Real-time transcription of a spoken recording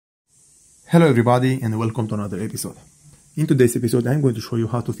Hello everybody and welcome to another episode. In today's episode I'm going to show you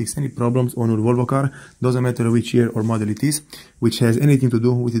how to fix any problems on your Volvo car, doesn't matter which year or model it is, which has anything to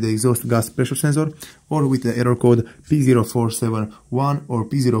do with the exhaust gas pressure sensor or with the error code P0471 or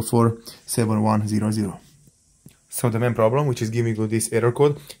P047100. So the main problem which is giving you this error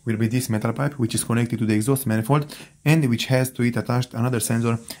code will be this metal pipe which is connected to the exhaust manifold and which has to it attached another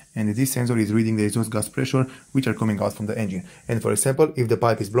sensor, and this sensor is reading the exhaust gas pressure which are coming out from the engine. And for example, if the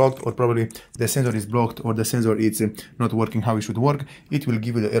pipe is blocked or probably the sensor is blocked or the sensor is not working how it should work, it will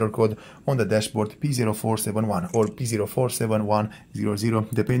give you the error code on the dashboard P0471 or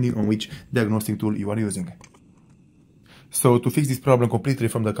P047100 depending on which diagnostic tool you are using. So to fix this problem completely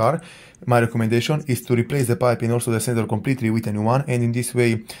from the car, my recommendation is to replace the pipe and also the sensor completely with a new one, and in this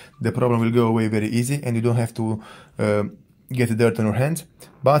way the problem will go away very easy and you don't have to get dirt on your hands.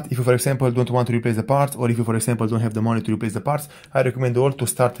 But if you, for example, don't want to replace the parts, or if you, for example, don't have the money to replace the parts, I recommend all to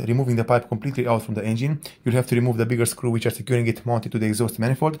start removing the pipe completely out from the engine. You'll have to remove the bigger screw which are securing it mounted to the exhaust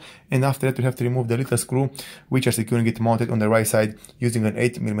manifold, and after that you have to remove the little screw which are securing it mounted on the right side using an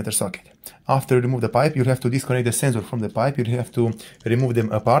 8mm socket. After you remove the pipe, you'll have to disconnect the sensor from the pipe, you'll have to remove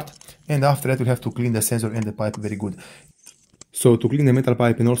them apart, and after that you'll have to clean the sensor and the pipe very good. So to clean the metal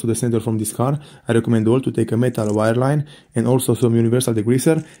pipe and also the sensor from this car, I recommend all to take a metal wire line and also some universal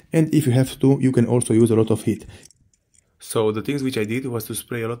degreaser, and if you have to, you can also use a lot of heat. So the things which I did was to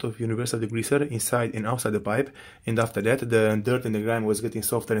spray a lot of universal degreaser inside and outside the pipe, and after that the dirt and the grime was getting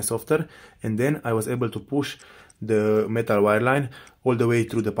softer and softer, and then I was able to push the metal wire line all the way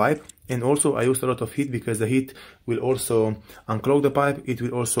through the pipe. And also I used a lot of heat because the heat will also unclog the pipe, it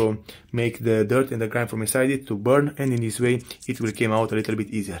will also make the dirt and the grime from inside it to burn, and in this way it will come out a little bit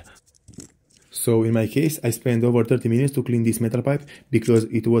easier. So in my case I spent over 30 minutes to clean this metal pipe because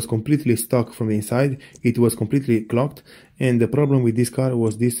it was completely stuck from the inside, it was completely clogged, and the problem with this car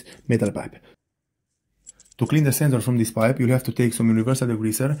was this metal pipe. To clean the sensor from this pipe, you'll have to take some universal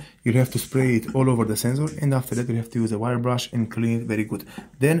degreaser, you'll have to spray it all over the sensor, and after that you'll have to use a wire brush and clean it very good.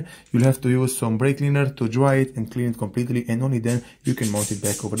 Then you'll have to use some brake cleaner to dry it and clean it completely, and only then you can mount it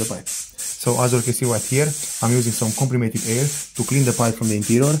back over the pipe. So as you can see right here, I'm using some comprimated air to clean the pipe from the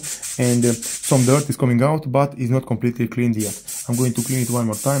interior, and some dirt is coming out but is not completely cleaned yet. I'm going to clean it one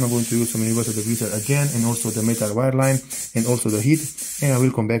more time. I'm going to use some universal degreaser again, and also the metal wire line and also the heat, and I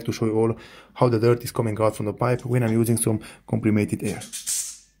will come back to show you all how the dirt is coming out from the pipe when I'm using some comprimated air.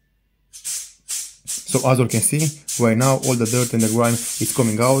 So as you can see, right now all the dirt and the grime is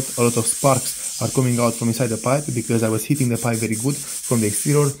coming out, a lot of sparks are coming out from inside the pipe because I was heating the pipe very good from the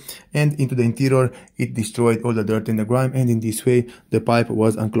exterior, and into the interior it destroyed all the dirt and the grime, and in this way the pipe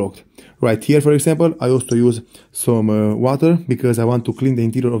was unclogged. Right here, for example, I also use some water because I want to clean the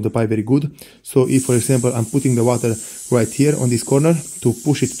interior of the pipe very good. So if, for example, I'm putting the water right here on this corner to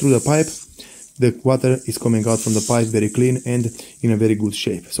push it through the pipe, the water is coming out from the pipe very clean and in a very good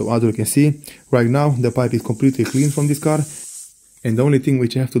shape. So as you can see, right now the pipe is completely clean from this car, and the only thing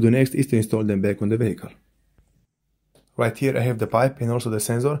which I have to do next is to install them back on the vehicle. Right here I have the pipe and also the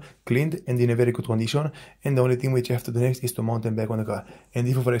sensor cleaned and in a very good condition, and the only thing which I have to do next is to mount them back on the car. And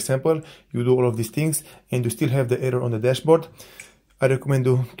if, for example, you do all of these things and you still have the error on the dashboard, I recommend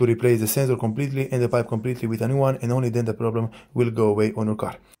you to replace the sensor completely and the pipe completely with a new one, and only then the problem will go away on your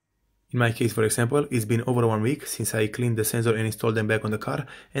car. In my case, for example, it's been over 1 week since I cleaned the sensor and installed them back on the car,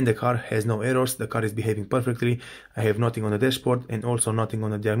 and the car has no errors, the car is behaving perfectly, I have nothing on the dashboard and also nothing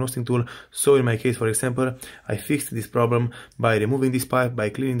on the diagnostic tool. So in my case, for example, I fixed this problem by removing this pipe,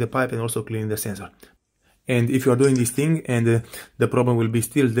 by cleaning the pipe and also cleaning the sensor. And if you are doing this thing and the problem will be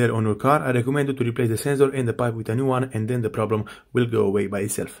still there on your car, I recommend you to replace the sensor and the pipe with a new one, and then the problem will go away by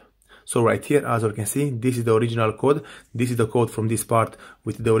itself. So right here, as you can see, this is the original code. This is the code from this part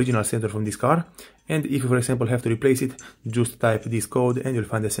with the original sensor from this car. And if you, for example, have to replace it, just type this code and you'll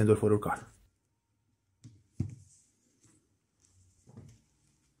find the sensor for your car.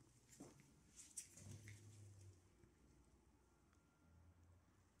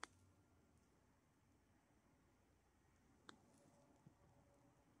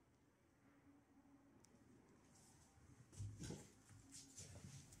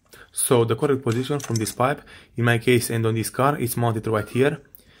 So the correct position from this pipe, in my case and on this car, is mounted right here.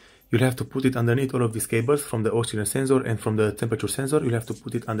 You'll have to put it underneath all of these cables from the oxygen sensor and from the temperature sensor. You'll have to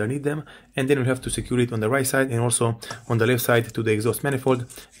put it underneath them, and then you'll have to secure it on the right side and also on the left side to the exhaust manifold,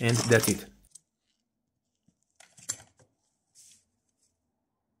 and that's it.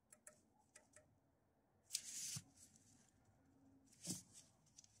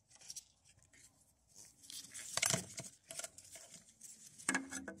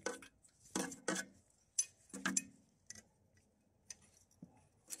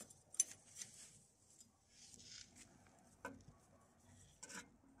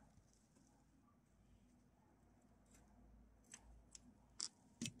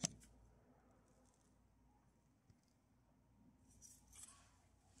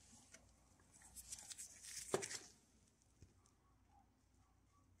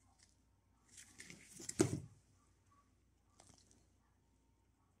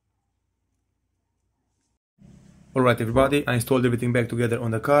 Alright everybody, I installed everything back together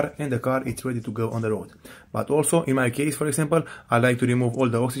on the car and the car is ready to go on the road. But also in my case, for example, I like to remove all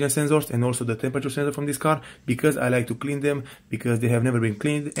the oxygen sensors and also the temperature sensor from this car because I like to clean them because they have never been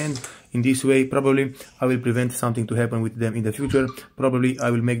cleaned, and in this way probably I will prevent something to happen with them in the future. Probably I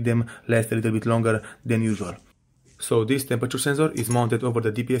will make them last a little bit longer than usual. So this temperature sensor is mounted over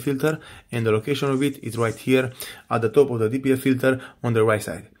the DPF filter and the location of it is right here at the top of the DPF filter on the right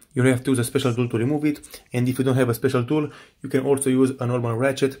side. You have to use a special tool to remove it, and if you don't have a special tool, you can also use a normal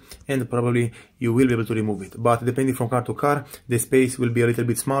ratchet and probably you will be able to remove it. But depending from car to car, the space will be a little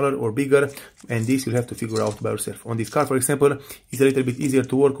bit smaller or bigger, and this you'll have to figure out by yourself. On this car, for example, it's a little bit easier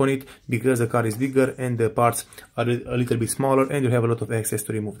to work on it because the car is bigger and the parts are a little bit smaller and you have a lot of access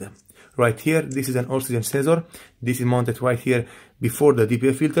to remove them. Right here, this is an oxygen sensor. This is mounted right here before the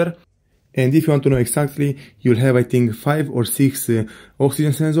DPF filter. And if you want to know exactly, you'll have, I think, 5 or 6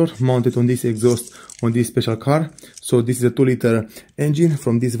 oxygen sensors mounted on this exhaust on this special car. So this is a 2-liter engine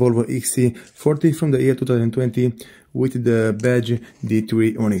from this Volvo XC40 from the year 2020 with the badge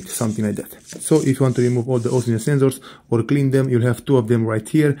D3 on it, something like that. So if you want to remove all the oxygen sensors or clean them, you'll have 2 of them right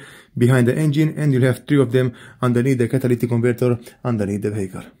here behind the engine, and you'll have 3 of them underneath the catalytic converter underneath the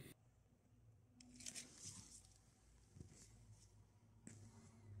vehicle.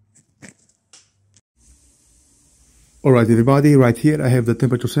 Alright everybody, right here I have the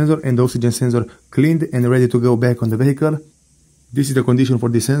temperature sensor and the oxygen sensor cleaned and ready to go back on the vehicle. This is the condition for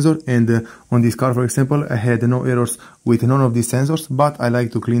this sensor, and on this car, for example, I had no errors with none of these sensors, but I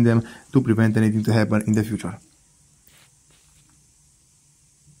like to clean them to prevent anything to happen in the future.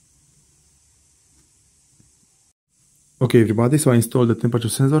 Okay everybody, so I installed the temperature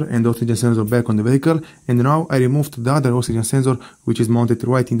sensor and the oxygen sensor back on the vehicle, and now I removed the other oxygen sensor which is mounted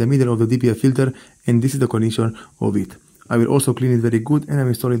right in the middle of the DPF filter, and this is the condition of it. I will also clean it very good and I will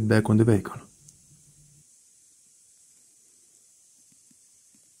install it back on the vehicle.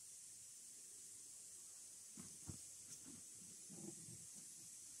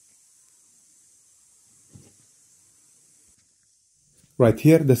 Right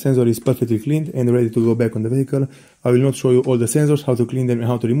here, the sensor is perfectly cleaned and ready to go back on the vehicle. I will not show you all the sensors, how to clean them and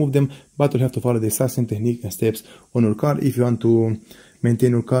how to remove them, but you'll have to follow the exact same technique and steps on your car if you want to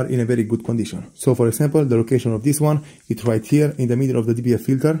maintain your car in a very good condition. So for example, the location of this one is right here in the middle of the DPF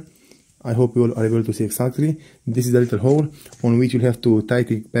filter. I hope you all are able to see exactly. This is the little hole on which you'll have to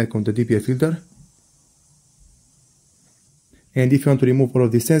tighten it back on the DPF filter. And if you want to remove all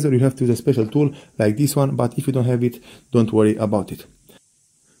of this sensor, you have to use a special tool like this one, but if you don't have it, don't worry about it.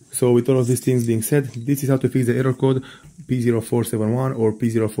 So with all of these things being said, this is how to fix the error code P0471 or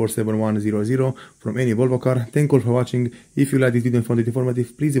P047100 from any Volvo car. Thank you all for watching. If you like this video and found it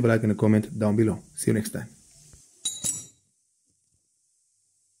informative, please leave a like and a comment down below. See you next time.